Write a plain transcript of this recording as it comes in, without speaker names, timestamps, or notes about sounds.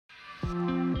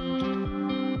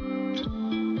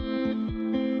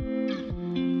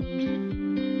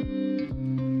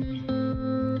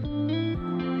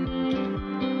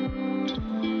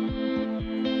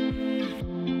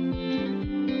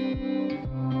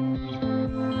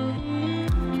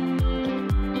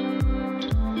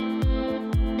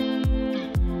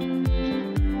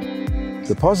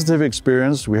The positive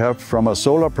experience we have from a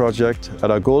solar project at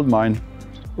our gold mine,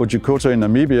 Otjikoto in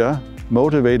Namibia,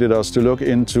 motivated us to look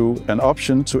into an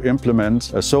option to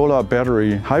implement a solar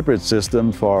battery hybrid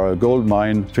system for our gold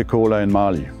mine, Fekola in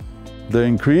Mali. The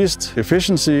increased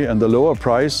efficiency and the lower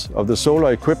price of the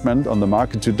solar equipment on the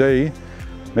market today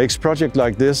makes projects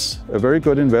like this a very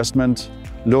good investment,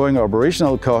 lowering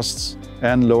operational costs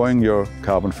and lowering your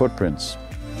carbon footprints.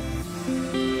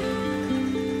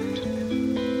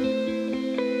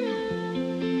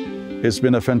 It's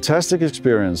been a fantastic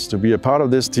experience to be a part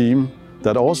of this team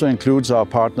that also includes our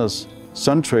partners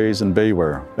Suntrace and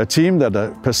BayWa, a team that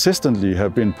persistently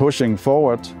have been pushing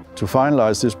forward to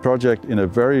finalize this project in a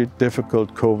very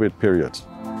difficult COVID period.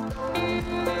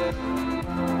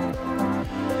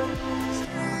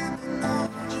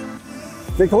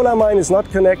 Fekola mine is not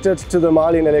connected to the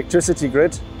Malian electricity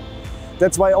grid.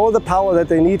 That's why all the power that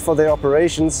they need for their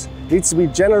operations needs to be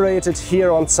generated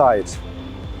here on site.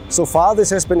 So far, this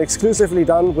has been exclusively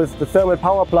done with the thermal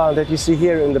power plant that you see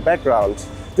here in the background.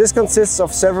 This consists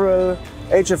of several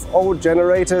HFO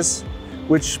generators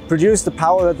which produce the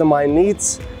power that the mine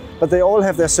needs, but they all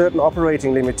have their certain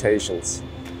operating limitations.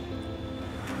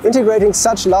 Integrating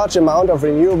such large amount of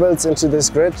renewables into this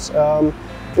grid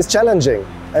is challenging,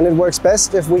 and it works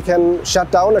best if we can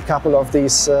shut down a couple of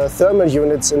these thermal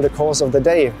units in the course of the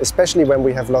day, especially when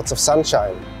we have lots of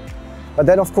sunshine. But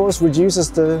that of course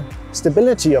reduces the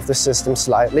stability of the system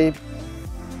slightly.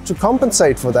 To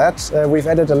compensate for that, we've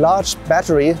added a large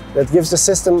battery that gives the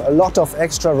system a lot of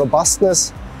extra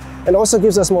robustness and also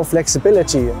gives us more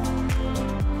flexibility.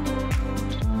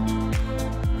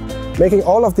 Making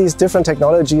all of these different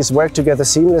technologies work together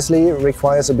seamlessly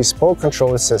requires a bespoke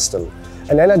control system.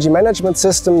 An energy management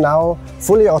system now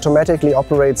fully automatically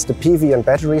operates the PV and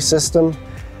battery system,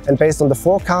 and based on the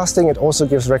forecasting it also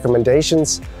gives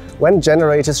recommendations when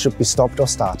generators should be stopped or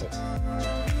started.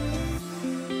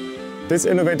 This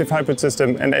innovative hybrid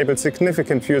system enables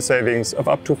significant fuel savings of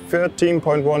up to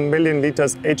 13.1 million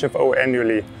liters HFO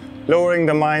annually, lowering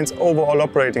the mine's overall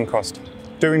operating cost.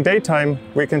 During daytime,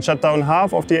 we can shut down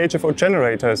half of the HFO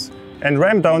generators and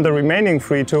ramp down the remaining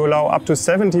 3 to allow up to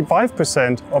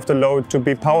 75% of the load to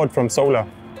be powered from solar.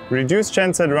 Reduced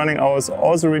genset running hours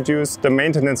also reduce the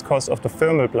maintenance cost of the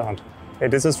thermal plant.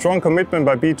 It is a strong commitment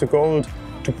by B2Gold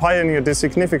to pioneer this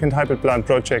significant hybrid plant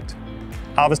project,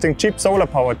 harvesting cheap solar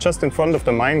power just in front of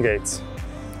the mine gates.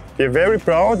 We are very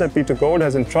proud that B2Gold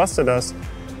has entrusted us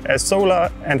as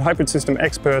solar and hybrid system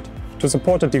expert to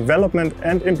support the development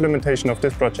and implementation of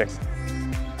this project.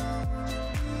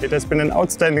 It has been an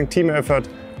outstanding team effort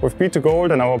with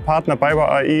B2Gold and our partner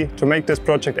BayWa IE to make this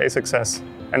project a success.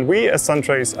 And we as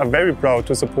Suntrace are very proud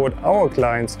to support our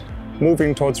clients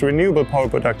moving towards renewable power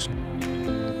production.